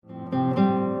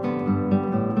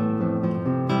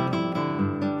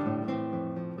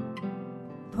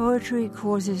Poetry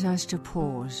causes us to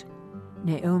pause.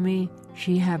 Naomi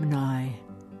Shihab Nye.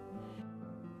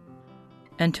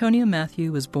 Antonia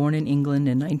Matthew was born in England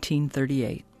in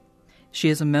 1938. She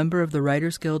is a member of the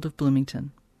Writers Guild of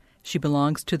Bloomington. She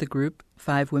belongs to the group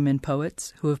 5 Women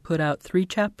Poets who have put out 3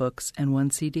 chapbooks and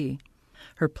 1 CD.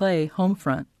 Her play,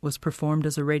 Homefront, was performed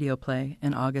as a radio play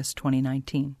in August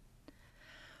 2019.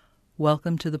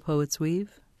 Welcome to The Poet's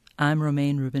Weave. I'm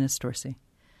Romaine Rubinis-Dorsey.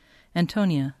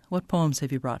 Antonia, what poems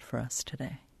have you brought for us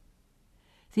today?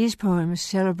 These poems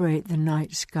celebrate the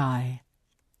night sky.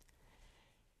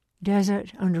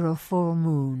 Desert under a full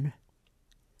moon.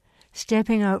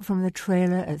 Stepping out from the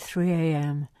trailer at 3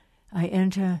 a.m., I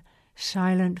enter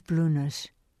silent blueness,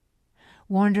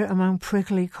 wander among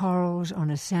prickly corals on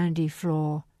a sandy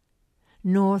floor.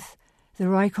 North, the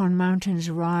Rikon Mountains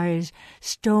rise,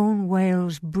 stone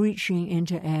whales breaching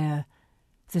into air,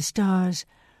 the stars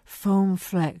foam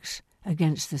flecks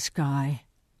against the sky.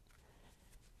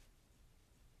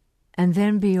 And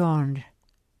then beyond,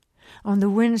 on the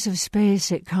winds of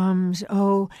space it comes.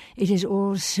 Oh, it is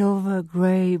all silver,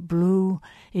 grey, blue,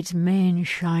 its mane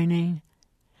shining.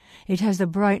 It has the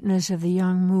brightness of the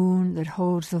young moon that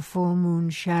holds the full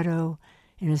moon's shadow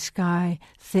in a sky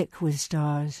thick with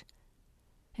stars.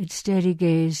 Its steady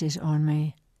gaze is on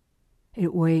me.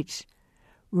 It waits,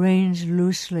 reins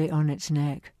loosely on its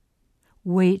neck,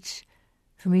 waits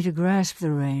for me to grasp the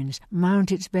reins,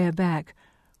 mount its bare back,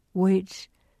 waits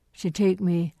to take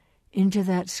me into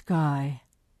that sky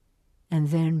and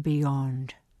then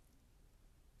beyond.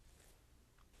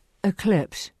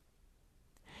 Eclipse.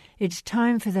 It's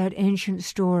time for that ancient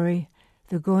story,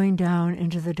 the going down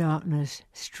into the darkness,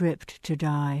 stripped to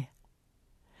die.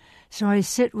 So I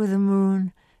sit with the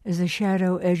moon as the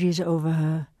shadow edges over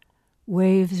her,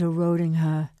 waves eroding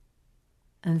her,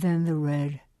 and then the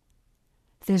red.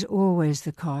 There's always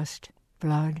the cost,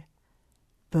 blood,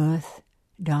 birth,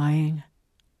 dying.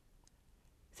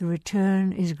 The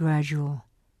return is gradual,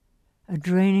 a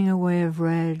draining away of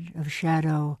red, of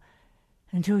shadow,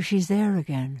 until she's there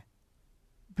again,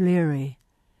 bleary,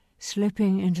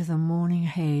 slipping into the morning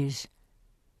haze,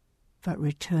 but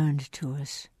returned to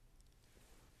us.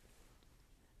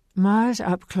 Mars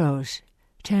Up Close,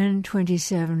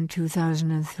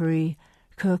 10/27/2003,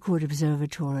 Kirkwood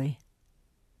Observatory.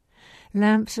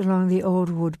 Lamps along the old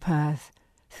wood path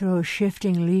throw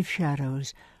shifting leaf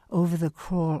shadows over the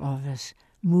crawl of us,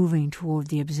 moving toward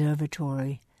the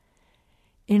observatory.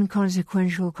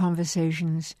 Inconsequential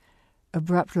conversations,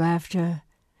 abrupt laughter,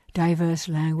 diverse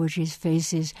languages,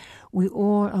 faces, we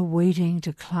all are waiting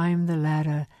to climb the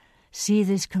ladder, see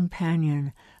this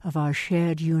companion of our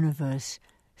shared universe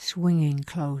swinging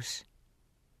close.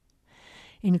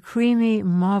 In creamy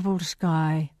marbled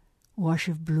sky, wash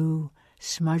of blue,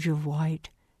 smudge of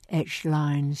white, etched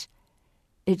lines,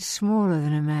 it's smaller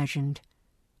than imagined,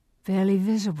 barely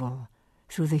visible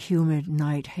through the humid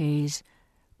night haze,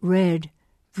 red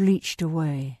bleached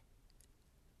away.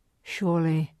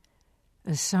 Surely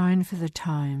a sign for the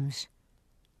times,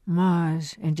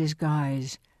 Mars in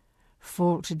disguise,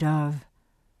 false dove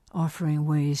offering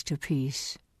ways to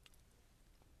peace.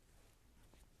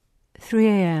 3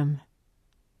 a.m.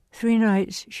 3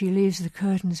 nights she leaves the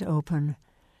curtains open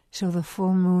so the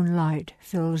full moon light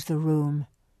fills the room.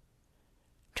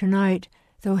 Tonight,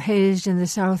 though hazed in the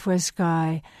southwest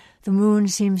sky, the moon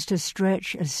seems to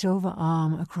stretch a silver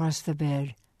arm across the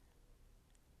bed.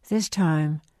 This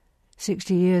time,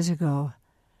 60 years ago,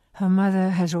 her mother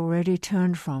has already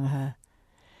turned from her,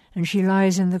 and she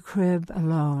lies in the crib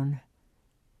alone.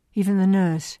 Even the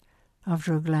nurse,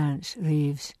 after a glance,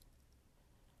 leaves.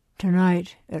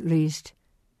 Tonight, at least,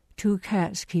 2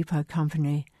 cats keep her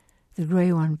company, the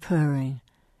grey one purring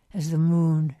as the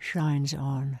moon shines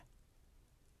on.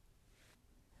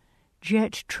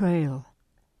 Jet Trail.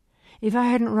 If I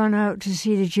hadn't run out to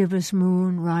see the gibbous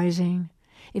moon rising,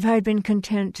 if I had been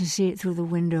content to see it through the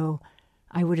window,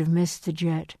 I would have missed the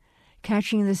jet,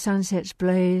 catching the sunset's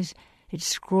blaze, its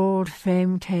scrawled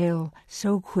flame tail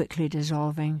so quickly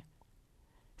dissolving.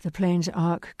 The plane's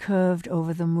arc curved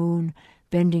over the moon,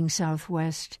 bending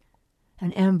southwest,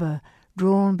 an ember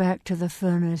drawn back to the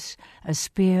furnace, a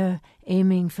spear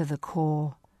aiming for the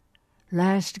core.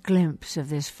 Last glimpse of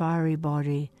this fiery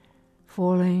body,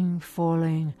 falling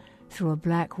through a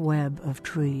black web of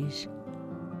trees.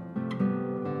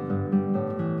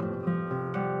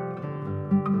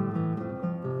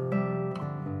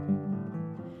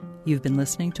 You've been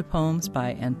listening to poems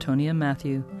by Antonia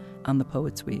Matthew on The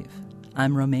Poet's Weave.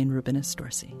 I'm Romaine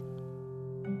Rubinis-Dorsey.